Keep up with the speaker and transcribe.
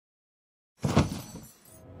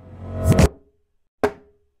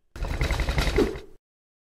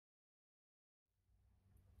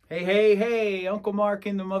Hey, hey, hey, Uncle Mark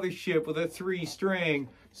in the mothership with a 3-string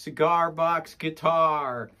cigar box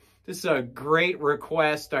guitar. This is a great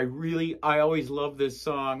request. I always love this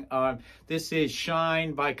song. This is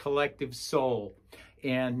Shine by Collective Soul.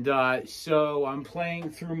 And so I'm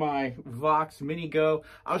playing through my Vox Mini Go.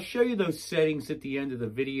 I'll show you those settings at the end of the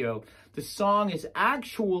video. The song is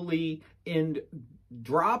actually in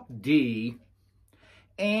drop D,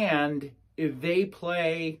 and they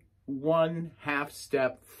play 1/2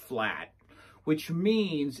 step flat, which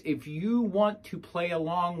means if you want to play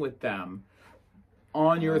along with them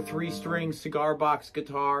on your 3-string cigar box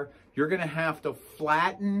guitar, you're going to have to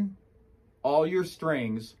flatten all your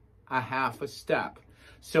strings 1/2 step.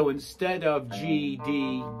 So instead of G,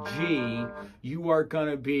 D, G, you are going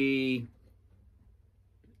to be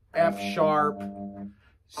F sharp,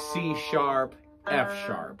 C sharp, F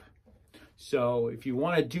sharp. So if you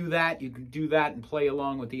want to do that, you can do that and play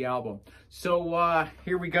along with the album. So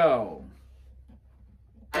here we go.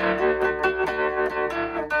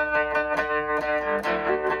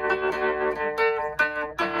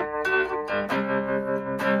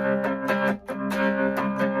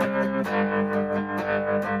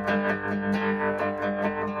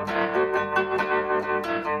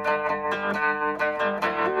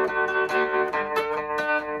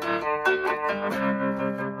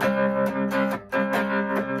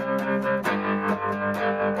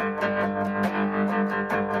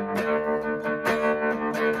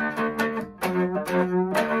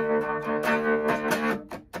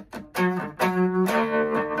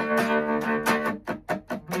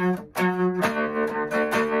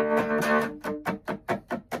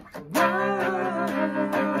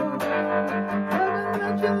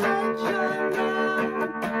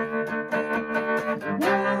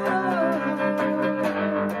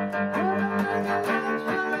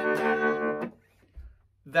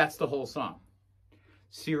 That's the whole song.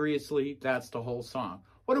 Seriously, that's the whole song.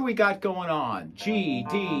 What do we got going on? G,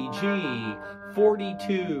 D, G,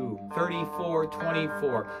 42, 34,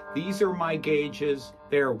 24. These are my gauges.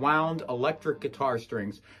 They're wound electric guitar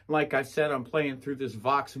strings. Like I said, I'm playing through this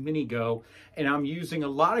Vox Mini Go, and I'm using a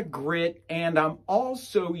lot of grit, and I'm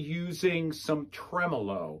also using some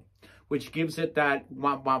tremolo, which gives it that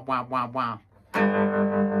wah, wah, wah, wah, wah.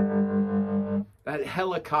 That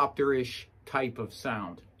helicopter-ish type of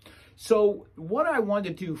sound. So what I want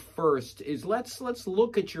to do first is let's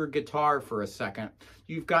look at your guitar for a second.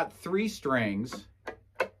 You've got 3 strings,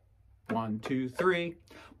 1, 2, 3.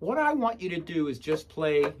 What I want you to do is just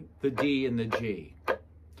play the D and the G,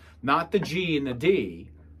 not the G and the D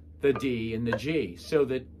and the G. So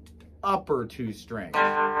the upper 2 strings.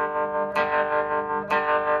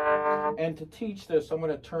 And to teach this, I'm going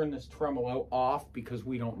to turn this tremolo off because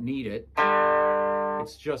we don't need it.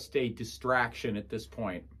 It's just a distraction at this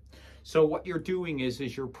point. So what you're doing is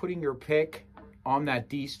you're putting your pick on that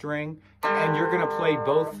D string, and you're going to play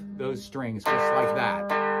both those strings just like that,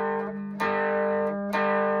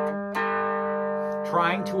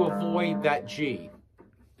 trying to avoid that G.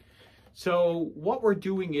 So what we're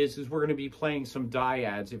doing is we're going to be playing some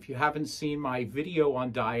dyads. If you haven't seen my video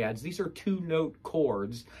on dyads, these are 2-note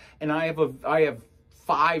chords, and I have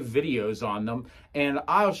 5 videos on them, and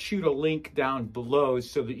I'll shoot a link down below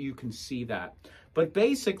so that you can see that. But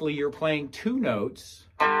basically, you're playing 2 notes,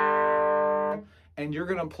 and you're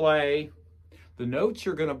going to play, the notes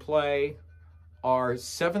you're going to play are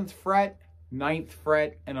 7th fret, 9th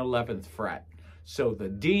fret, and 11th fret. So the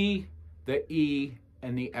D, the E,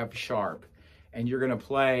 and the F sharp. And you're going to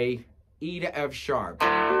play E to F sharp,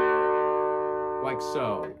 like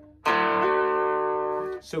so.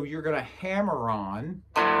 So you're going to hammer on,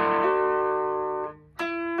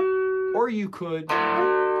 or you could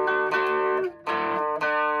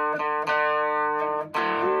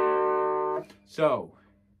so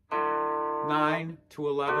 9 to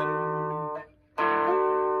 11,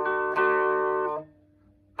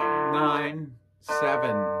 9,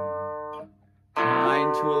 7,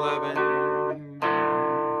 9 to 11,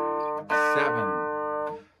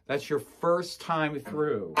 7. That's your first time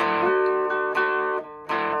through.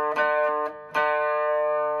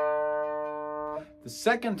 The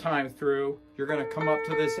second time through, you're going to come up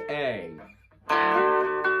to this A.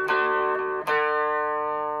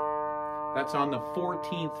 That's on the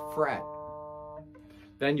 14th fret.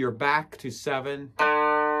 Then you're back to 7,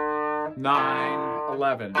 9,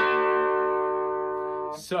 11.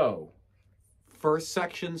 So, first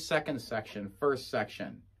section, second section, first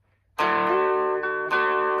section.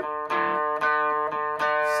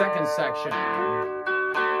 Second section.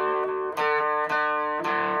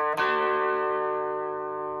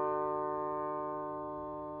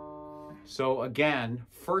 So again,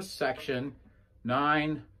 first section,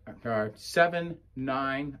 9, 7,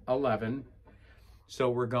 9, 11. So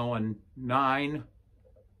we're going 9,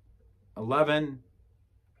 11,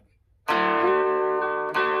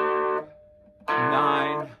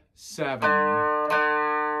 9, 7.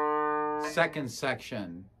 Second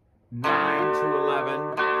section, 9 to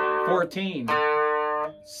 11, 14,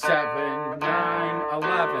 7, 9,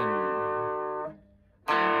 11.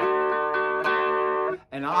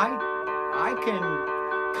 And I can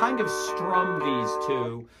kind of strum these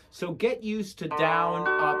two, so get used to down,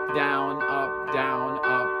 up, down, up, down,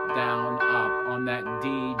 up, down, up on that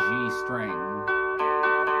D, G string.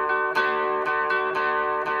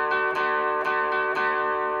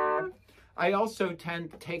 I also tend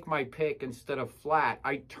to take my pick, instead of flat,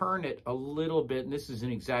 I turn it a little bit, and this is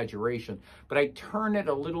an exaggeration, but I turn it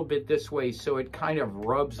a little bit this way so it kind of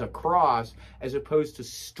rubs across as opposed to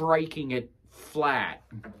striking it flat.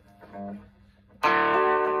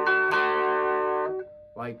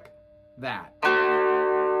 Like that,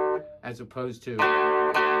 as opposed to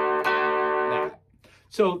that.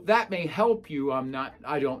 So that may help you.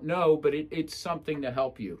 I don't know, but it's something to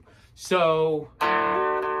help you. So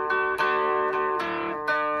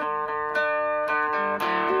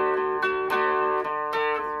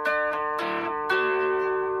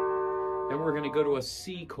then we're going to go to a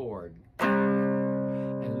C chord.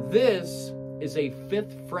 And this is a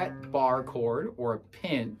 5th fret bar chord, or a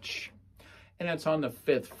pinch. And it's on the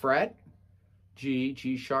 5th fret, G,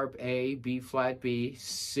 G sharp, A, B flat, B,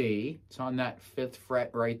 C. It's on that 5th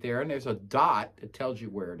fret right there, and there's a dot that tells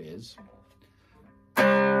you where it is.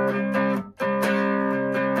 Open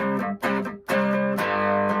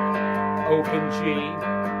G,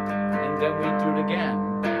 and then we do it again.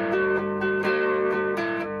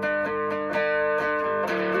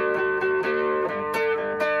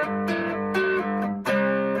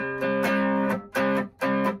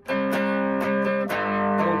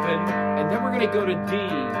 Go to D.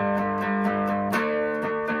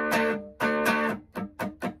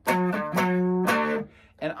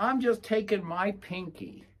 And I'm just taking my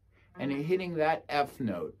pinky and hitting that F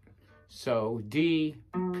note. So D,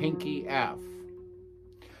 pinky, F.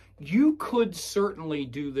 You could certainly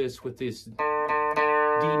do this with this D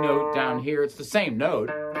note down here. It's the same note.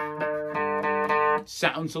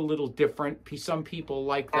 Sounds a little different. Some people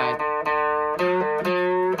like that.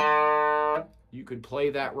 You could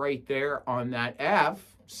play that right there on that F,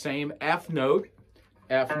 same F note.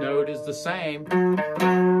 F note is the same.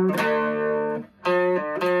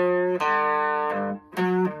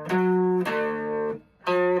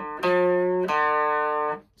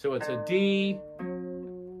 So it's a D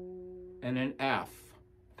and an F.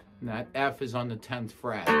 And that F is on the 10th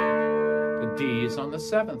fret. The D is on the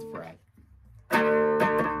 7th fret.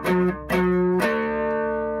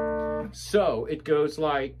 So it goes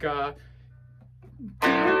like... Can't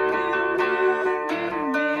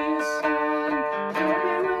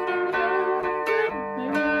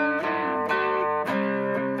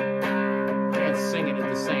sing it at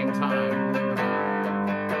the same time.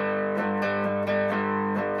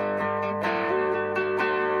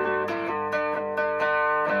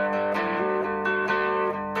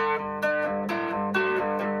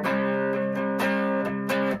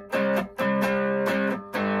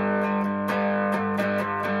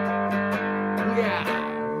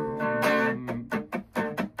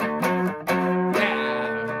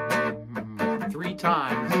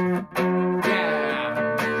 Times.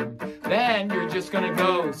 Yeah. Then you're just going to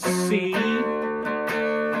go C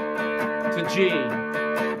to G.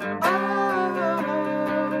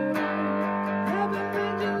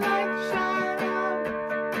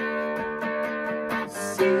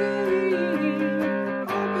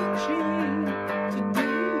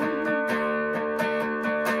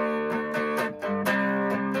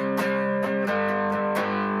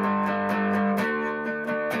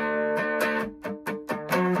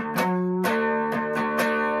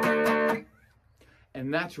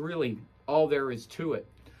 And that's really all there is to it.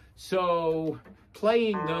 So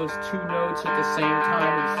playing those two notes at the same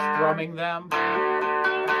time and strumming them,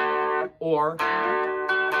 or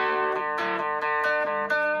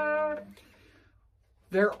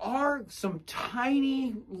there are some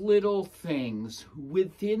tiny little things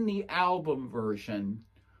within the album version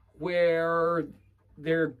where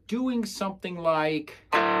they're doing something like...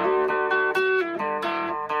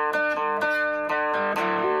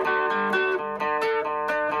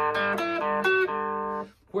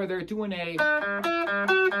 where they're doing a...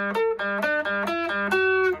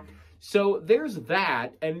 So there's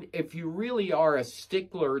that, and if you really are a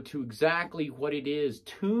stickler to exactly what it is,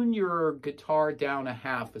 tune your guitar down a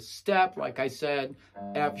half a step, like I said,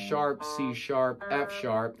 F sharp, C sharp, F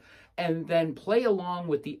sharp. and then play along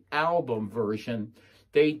with the album version.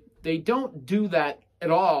 They don't do that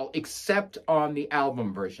at all except on the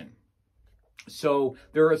album version. So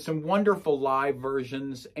there are some wonderful live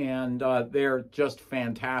versions, and they're just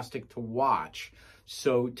fantastic to watch.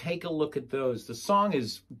 So take a look at those. The song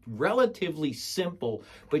is relatively simple,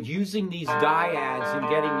 but using these dyads and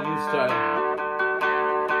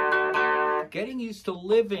getting used to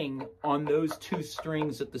living on those two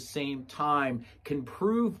strings at the same time can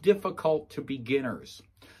prove difficult to beginners.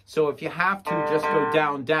 So if you have to, just go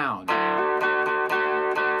down, down.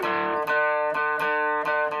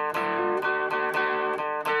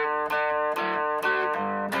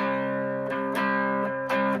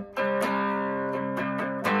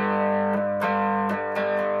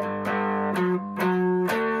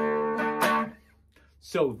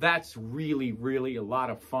 So that's really, really a lot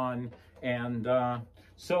of fun. And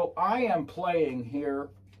so I am playing here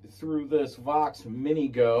through this Vox Mini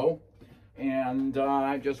Go. And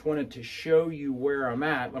I just wanted to show you where I'm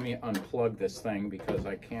at. Let me unplug this thing because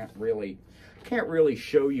I can't really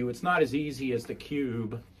show you. It's not as easy as the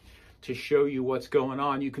Cube to show you what's going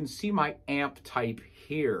on. You can see my amp type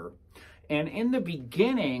here. And in the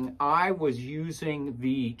beginning, I was using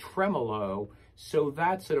the tremolo. So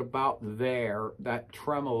that's at about there, that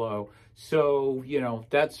tremolo. So, you know,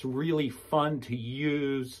 that's really fun to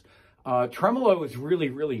use. Tremolo is really,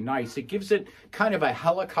 really nice. It gives it kind of a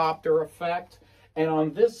helicopter effect. And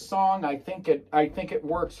on this song, I think it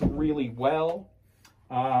works really well.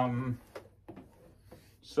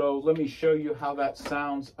 So let me show you how that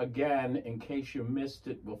sounds again in case you missed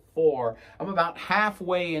it before. I'm about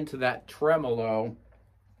halfway into that tremolo.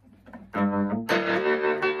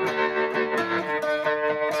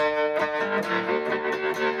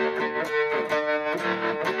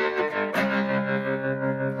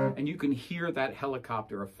 And you can hear that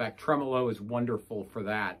helicopter effect. Tremolo is wonderful for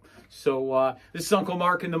that. So this is Uncle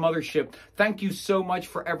Mark in the Mothership. Thank you so much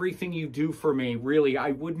for everything you do for me. Really,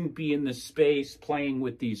 I wouldn't be in this space playing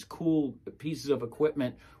with these cool pieces of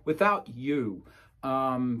equipment without you.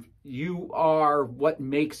 You are what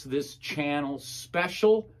makes this channel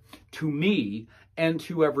special to me and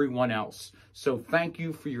to everyone else. So thank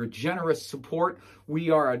you for your generous support. We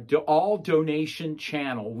are an all donation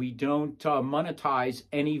channel. We don't monetize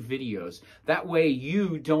any videos. That way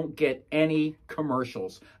you don't get any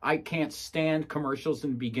commercials. I can't stand commercials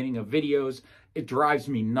in the beginning of videos. It drives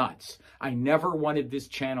me nuts. I never wanted this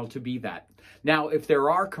channel to be that. Now, if there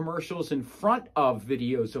are commercials in front of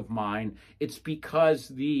videos of mine, it's because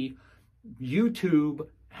the YouTube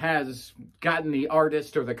has gotten the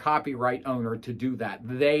artist or the copyright owner to do that.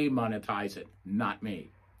 They monetize it, not me.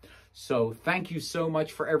 So thank you so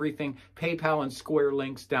much for everything. PayPal and Square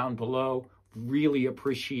links down below. Really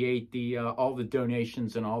appreciate all the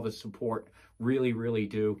donations and all the support. Really, really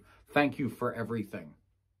do. Thank you for everything.